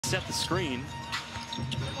set the screen.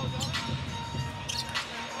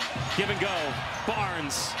 Give and go.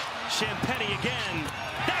 Barnes. Champagny again.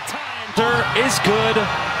 That time. Is good.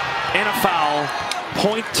 And a foul.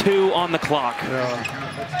 0.2 on the clock.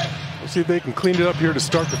 Let's see if they can clean it up here to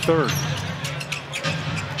start the third.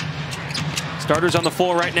 Starters on the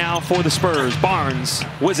floor right now for the Spurs. Barnes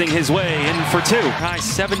whizzing his way in for two. High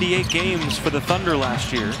 78 games for the Thunder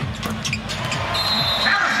last year.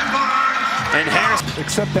 And Harris.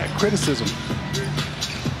 Accept that criticism.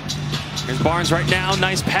 Here's Barnes right now.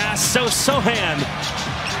 Nice pass. Sohan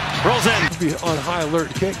rolls in. Be on high alert.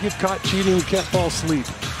 You can't get caught cheating. You can't fall asleep.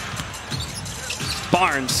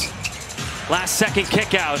 Barnes. Last second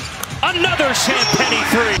kick out. Another Champagny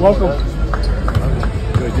three. Welcome.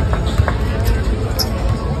 Good.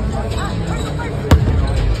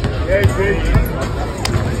 Hey,